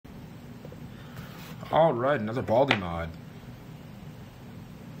Alright, another Baldi mod.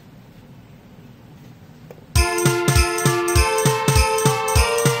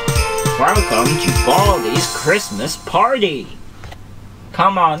 Welcome to Baldi's Christmas party.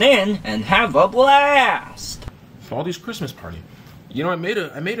 Come on in and have a blast. Baldi's Christmas party. You know, I made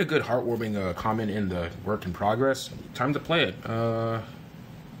a good heartwarming comment in the work in progress. Time to play it. On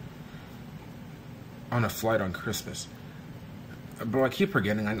a flight on Christmas. Bro, I keep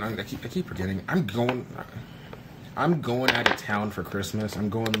forgetting. I keep forgetting. I'm going out of town for Christmas. I'm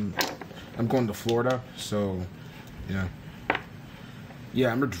going to Florida. So, yeah. Yeah,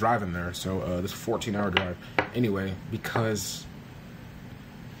 I'm driving there. So this 14-hour drive. Anyway, because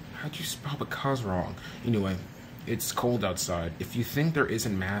how'd you spell because wrong? Anyway, it's cold outside. If you think there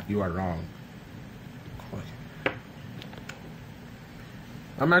isn't math, you are wrong.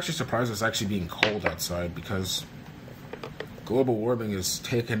 I'm actually surprised it's actually being cold outside because global warming is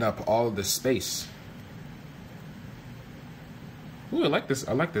taking up all of this space. Ooh, I like this.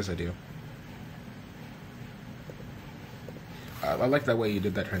 I like this idea. I like that way you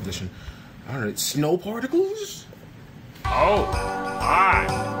did that transition. Alright, snow particles? Oh, hi.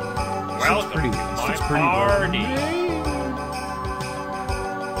 Welcome to my party.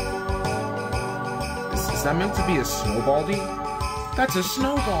 Is that meant to be a snowbaldy? That's a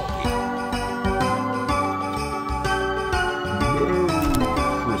snowbaldy.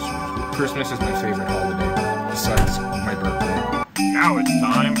 Christmas is my favorite holiday, besides my birthday. Now it's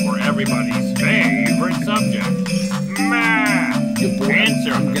time for everybody's favorite subject, math.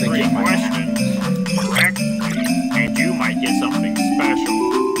 Answer the 3 questions correctly, and you might get something special.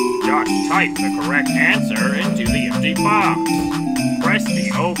 Just type the correct answer into the empty box. Press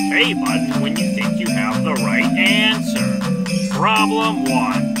the OK button when you think you have the right answer. Problem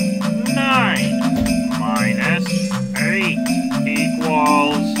 1. 9 minus 8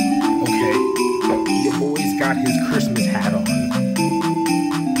 equals... Okay, your boy's got his Christmas hat on.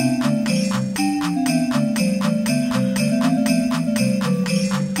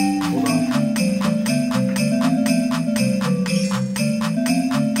 Hold on.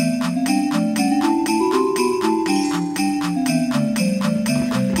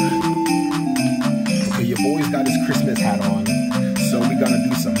 Okay, your boy's got his Christmas hat on, so we gotta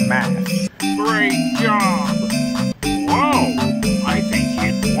do some math. Great job! Whoa! I think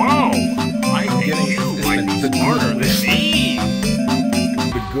you might be smarter than me!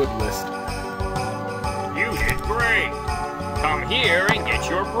 The good list. You did great! Come here and get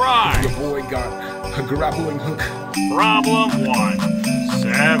your prize! Your boy got a grappling hook. Problem 1.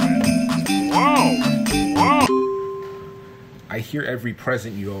 7. Whoa! Whoa! I hear every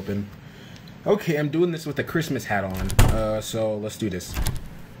present you open. Okay, I'm doing this with a Christmas hat on. So let's do this.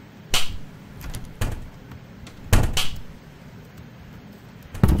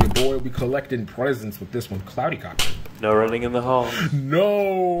 Your boy will be collecting presents with this one. Cloudy Copter. No running in the hall.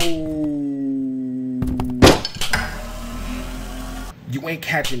 No! You ain't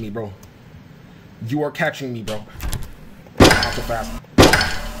catching me, bro. You are catching me, bro. Not so fast.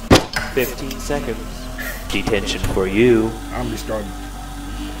 15 seconds. Detention for you. I'm restarting.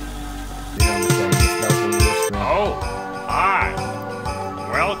 Yeah, I'm restarting this. That was one of the worst ones. Oh, hi!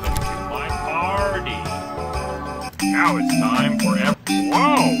 Welcome to my party! Now it's time for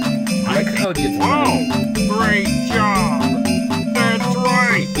Whoa! I like how it gets Whoa! Great job! That's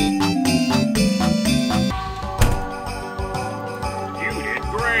right! You did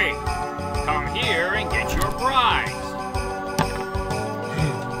great! Come here and get your prize!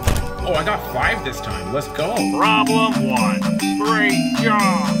 Oh, I got 5 this time. Let's go. Problem 1. Great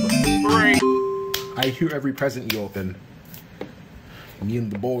job! Great! I hear every present you open. Me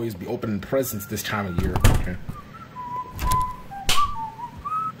and the boys be opening presents this time of year. Okay.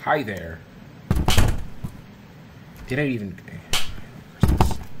 Hi there. Did I even...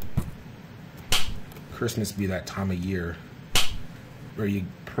 Christmas be that time of year where you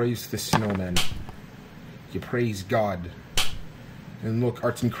praise the snowman. You praise God. And look,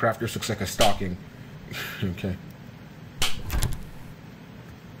 arts and crafters looks like a stocking. Okay.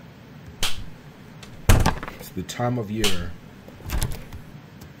 It's the time of year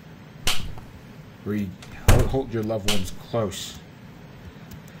where you hold your loved ones close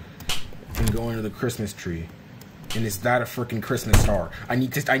and go under the Christmas tree. And is that a freaking Christmas star? I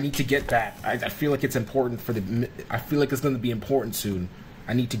need to get that. I feel like it's important for the... I feel like it's going to be important soon.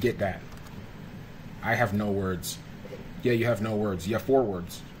 I need to get that. I have no words. Yeah, you have no words. You have 4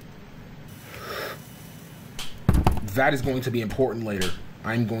 words. That is going to be important later.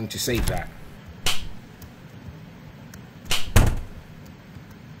 I'm going to save that.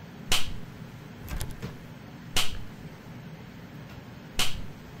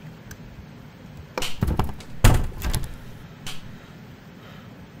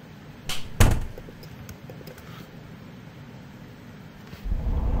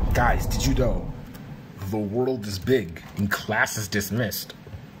 Guys, did you know the world is big and class is dismissed?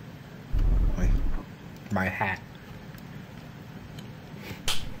 My hat.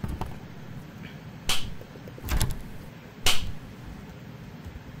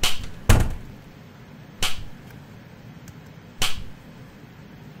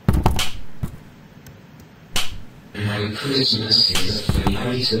 Merry Christmas is a free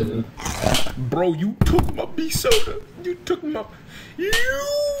item. Bro, you took my B soda. You took my. You.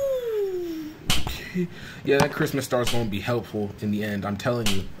 Okay. Yeah, that Christmas star's gonna be helpful in the end. I'm telling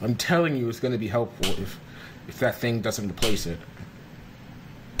you. I'm telling you, it's gonna be helpful if that thing doesn't replace it.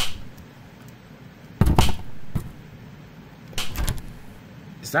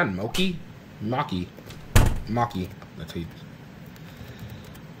 Is that Moki? Maki. Maki. That's how you.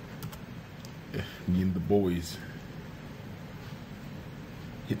 Me and the boys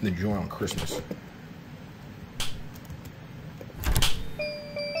hitting the joint on Christmas.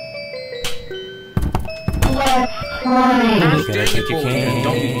 You gotta take your cane.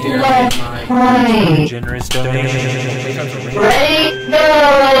 Don't you dare hit my Generous donation. Break the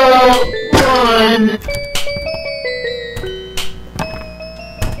one.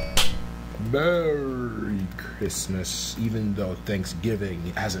 Merry Christmas, even though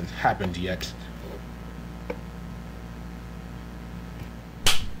Thanksgiving hasn't happened yet.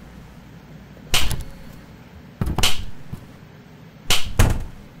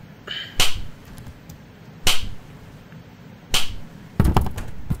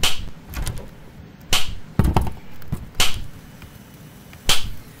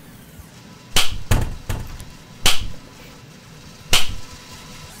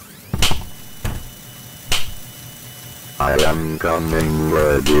 I am coming,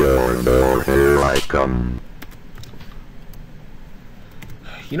 ready or no, here I come.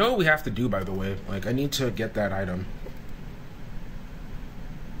 You know what we have to do, by the way? Like, I need to get that item.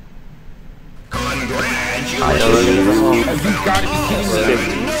 I know the hall. You gotta be kidding me.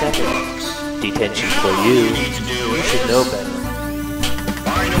 15 seconds. Detention for you. You should know better.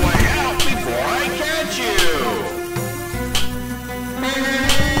 Find a way out before I catch you!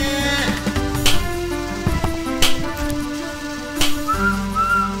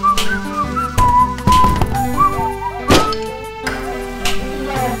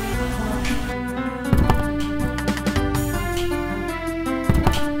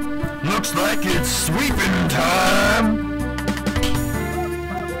 Looks like it's sweeping time.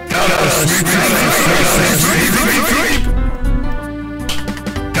 Gotta sweep, sweep, sweep, sweep, sweep.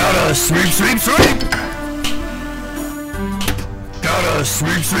 Gotta sweep, sweep, sweep. Gotta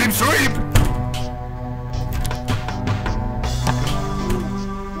sweep, sweep, sweep.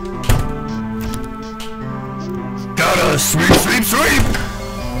 Gotta sweep, sweep, sweep.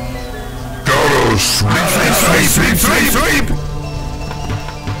 Gotta sweep, sweep, sweep, sweep, sweep, sweep.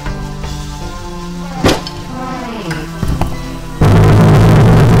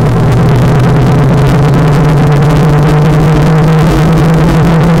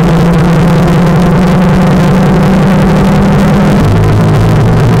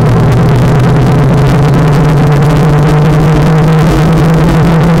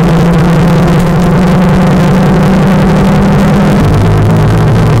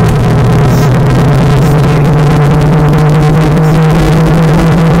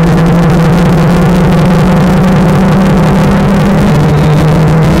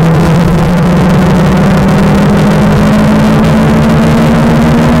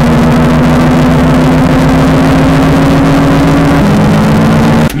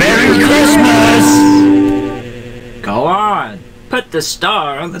 Put the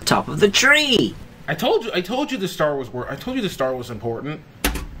star on the top of the tree. I told you the star was important.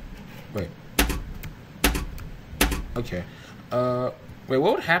 Wait. Okay. Wait,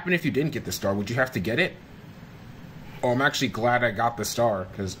 what would happen if you didn't get the star? Would you have to get it? Oh, I'm actually glad I got the star,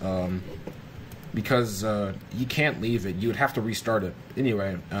 because you can't leave it. You would have to restart it.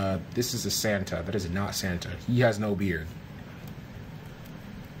 Anyway, this is a Santa. That is not Santa. He has no beard.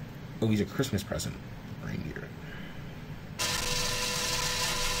 Oh, he's a Christmas present. Reindeer.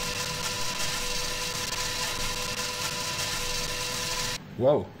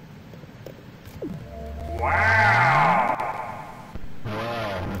 Whoa. Wow!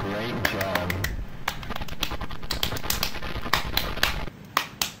 Wow, great job.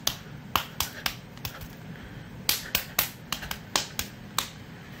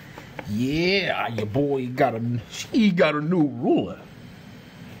 Yeah, your boy got a new ruler.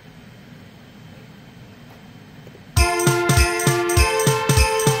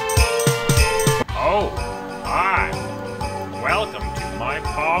 Oh, hi. Welcome to my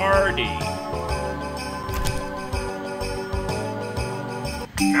party.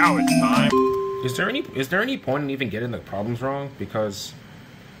 Now it's time. Is there any point in even getting the problems wrong? Because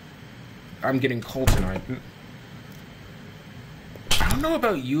I'm getting cold tonight. I don't know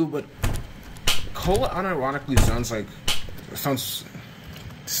about you, but cola unironically sounds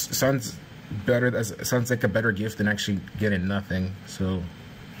better. Sounds like a better gift than actually getting nothing. So,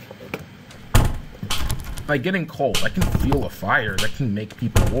 by getting cold, I can feel a fire that can make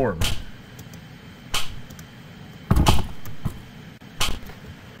people warm.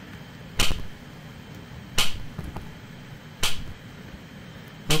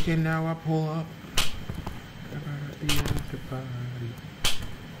 Okay, now I pull up.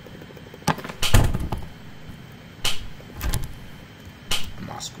 Am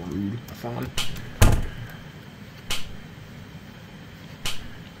I screwed? Fun.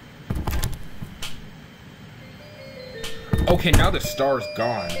 Okay, now the star's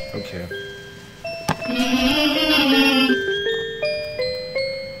gone. Okay.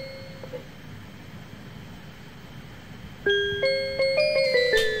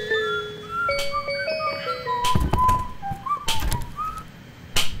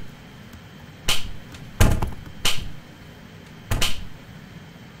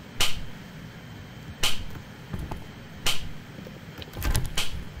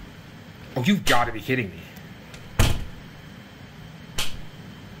 Oh, you've got to be kidding me.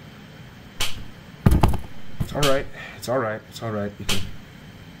 It's alright. It's alright. It's alright. You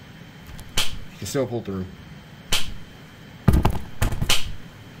can still pull through.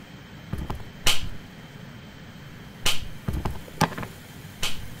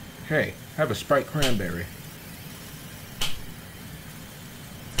 Hey, have a Sprite cranberry.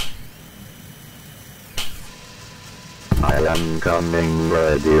 I am coming,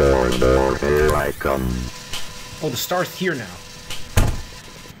 ready or door, here I come. Oh, the star's here now.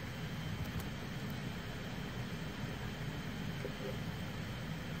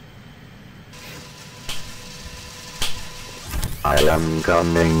 I am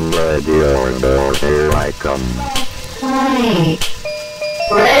coming, ready or door, here I come. Right.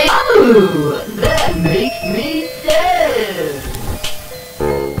 Ooh, that makes me sad.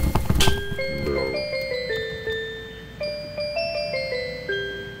 Oh, no.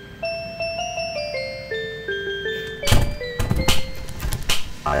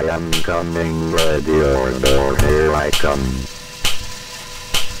 I am coming, ready or door, here I come.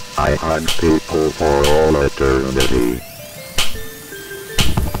 I hug people for all eternity.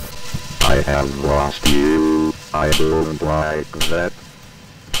 I have lost you, I don't like that.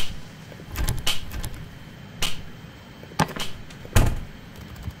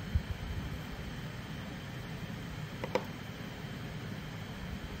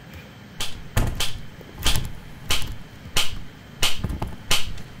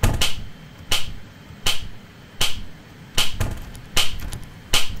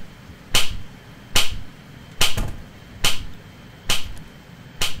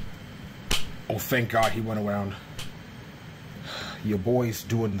 Oh, thank God he went around. Your boy's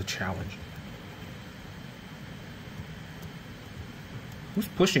doing the challenge. Who's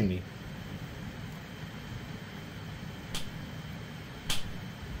pushing me?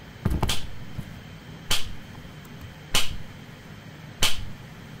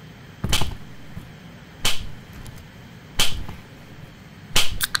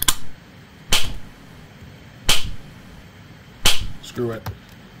 Screw it.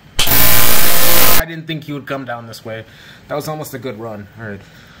 I didn't think he would come down this way. That was almost a good run. Alright.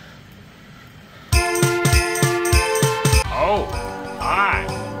 Oh, hi.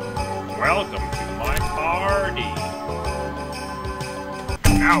 Welcome to my party.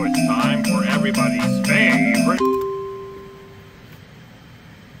 Now it's time for everybody's favorite.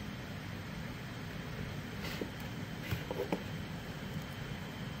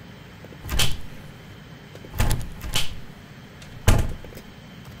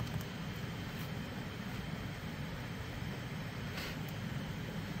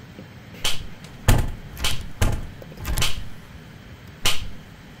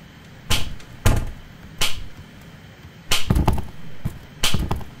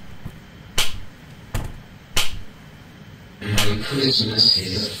 Christmas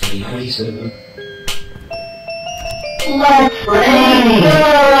is a free item. Let's play.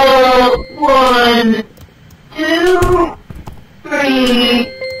 Go. 1, 2, 3,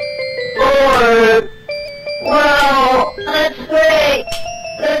 4. Well, let's play.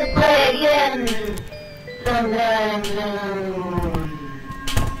 Let's play again. Sometime soon.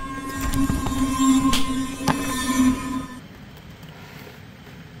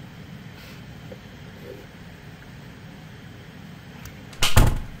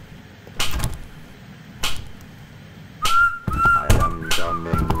 I am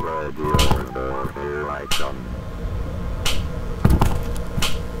coming,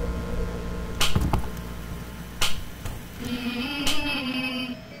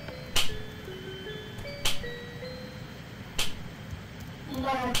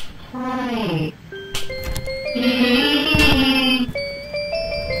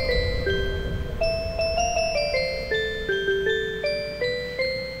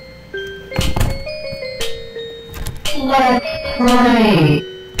 Let's play.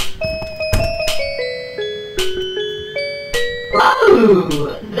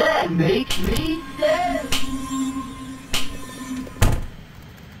 Oh, that makes me sad.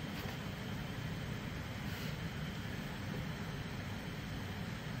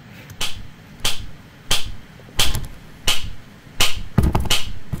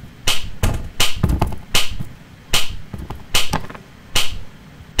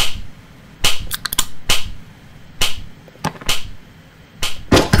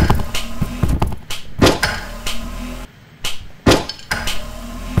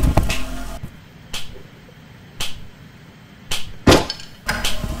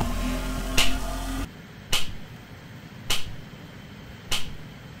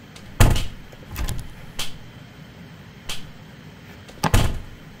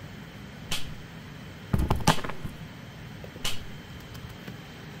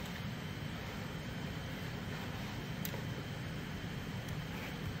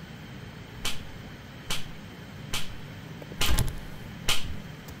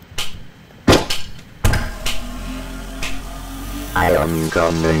 I am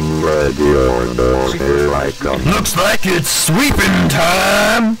coming, ready or no, here I come. Looks like it's sweeping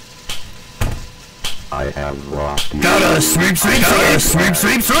time. I have lost you. Gotta sweep, sweep, sweep, sweep,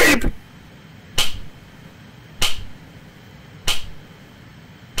 sweep, sweep.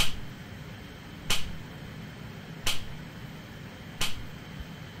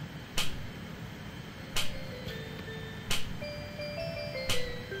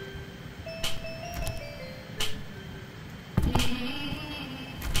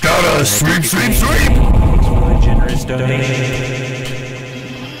 Gotta sweep, sweep, sweep. Thanks for the generous donation.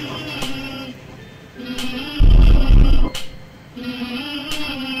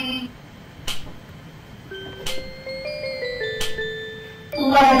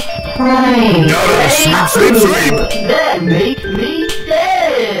 Let's play. Gotta sweep, sweep, sweep. That makes me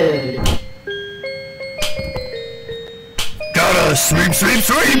sad. Gotta sweep, sweep,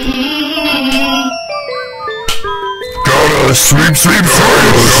 sweep. Gotta sweep, sweep,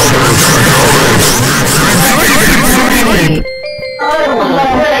 sweep. I wanna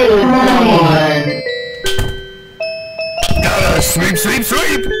play with someone. Gotta sweep, sweep,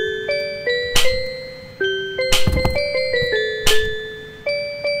 sweep.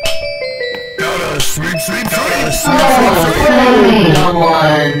 Gotta sweep, sweep, sweep. I wanna play with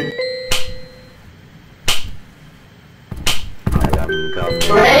someone. I am coming,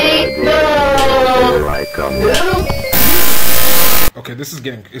 Wait, ready no. here I come. Okay, this is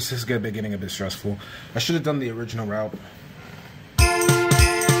getting a bit stressful. I should have done the original route. I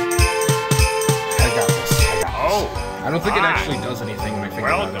got this. I don't think it actually does anything when I think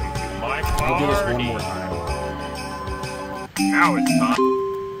Welcome about it. to my I'll do this one party. more time. Now it's time.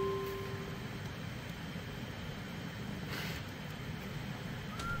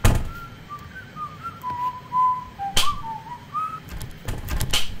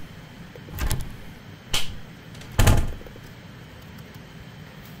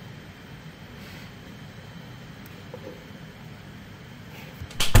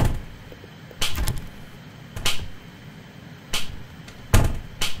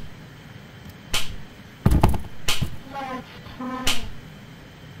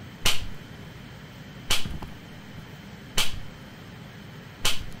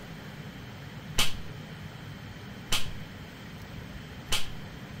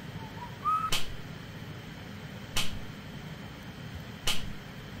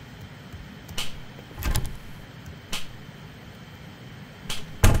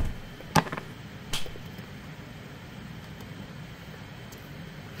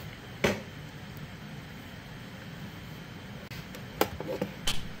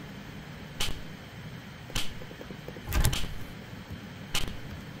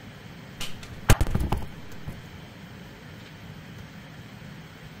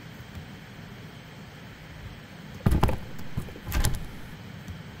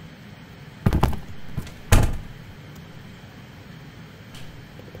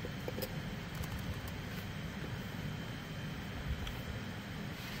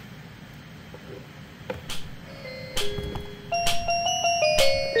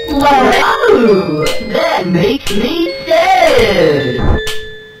 Wow, that makes me sad.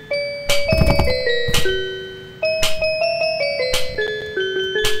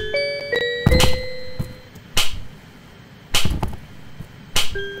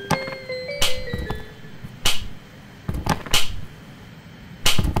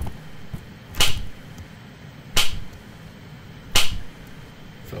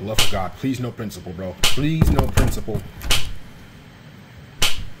 For the love of God, please no principal, bro. Please no principal.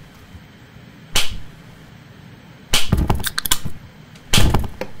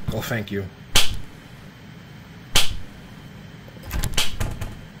 Oh, thank you.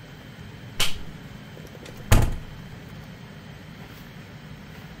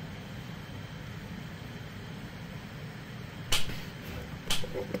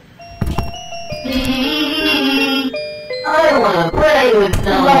 I wanna play with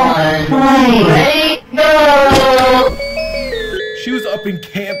someone. Ready? Go! She was up in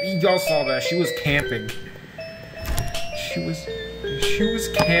camp. Y'all saw that. She was camping. She was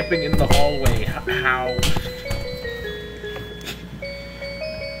camping in the hallway. How?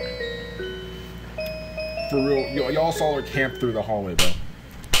 For real, y'all saw her camp through the hallway, bro.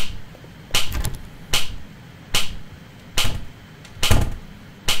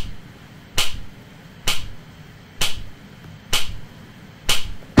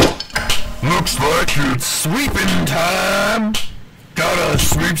 Looks like it's sweeping time. Gotta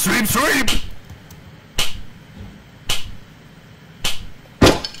sweep, sweep, sweep.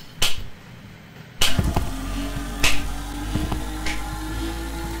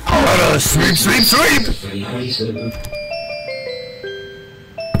 Gotta sweep, sweep, sweep.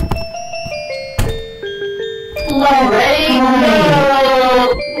 Ready? Go!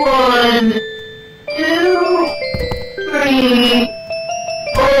 1, 2, 3,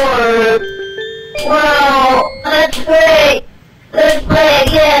 4. Wow, that's great! Let's play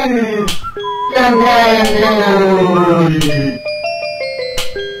again! Sometime soon.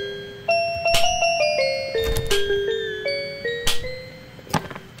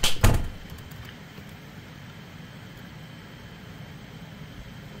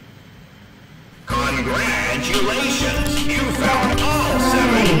 Congratulations! You found all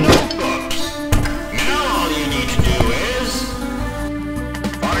 7 notebooks! Now all you need to do is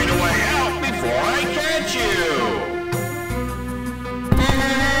find a way out before I catch you!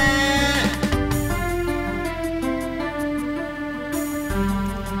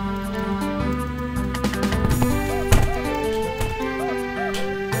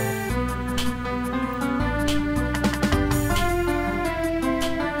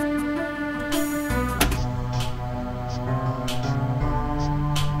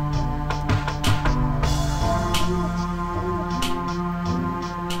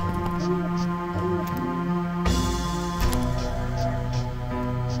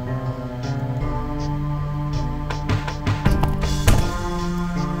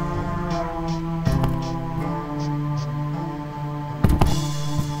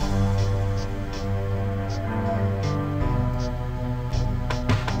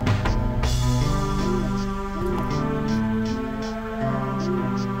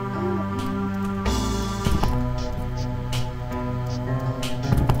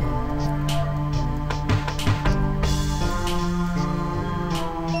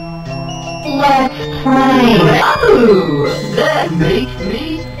 Let's play. Oh, that makes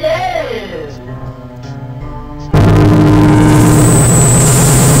me sad.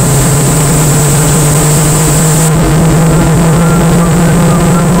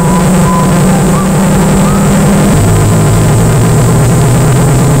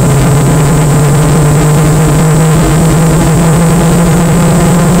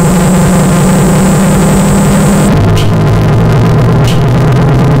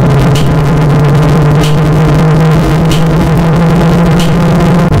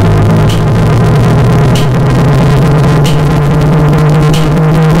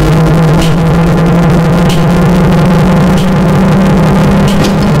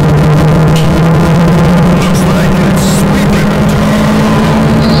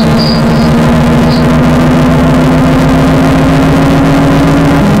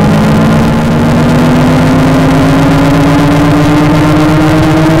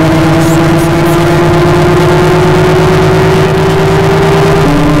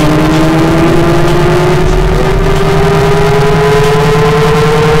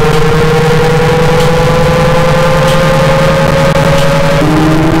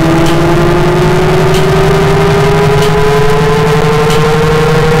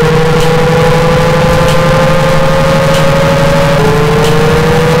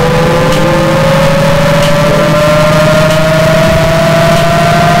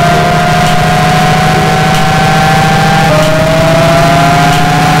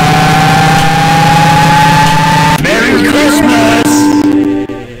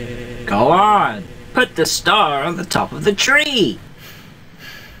 Put the star on the top of the tree.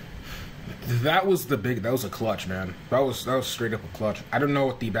 That was a clutch, man. That was straight up a clutch. I don't know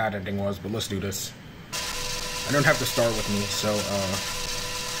what the bad ending was, but let's do this. I don't have the star with me, so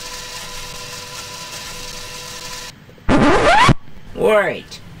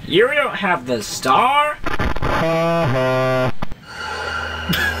Wait, you don't have the star?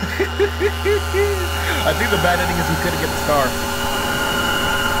 I think the bad ending is he couldn't get the star.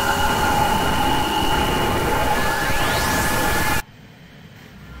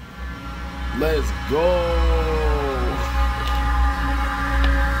 Let's go.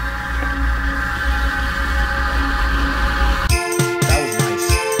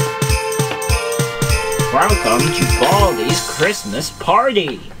 Welcome to Baldi's Christmas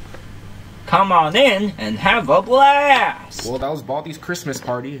party. Come on in and have a blast. Well, that was Baldi's Christmas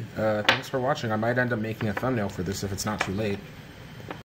party. Thanks for watching. I might end up making a thumbnail for this if it's not too late.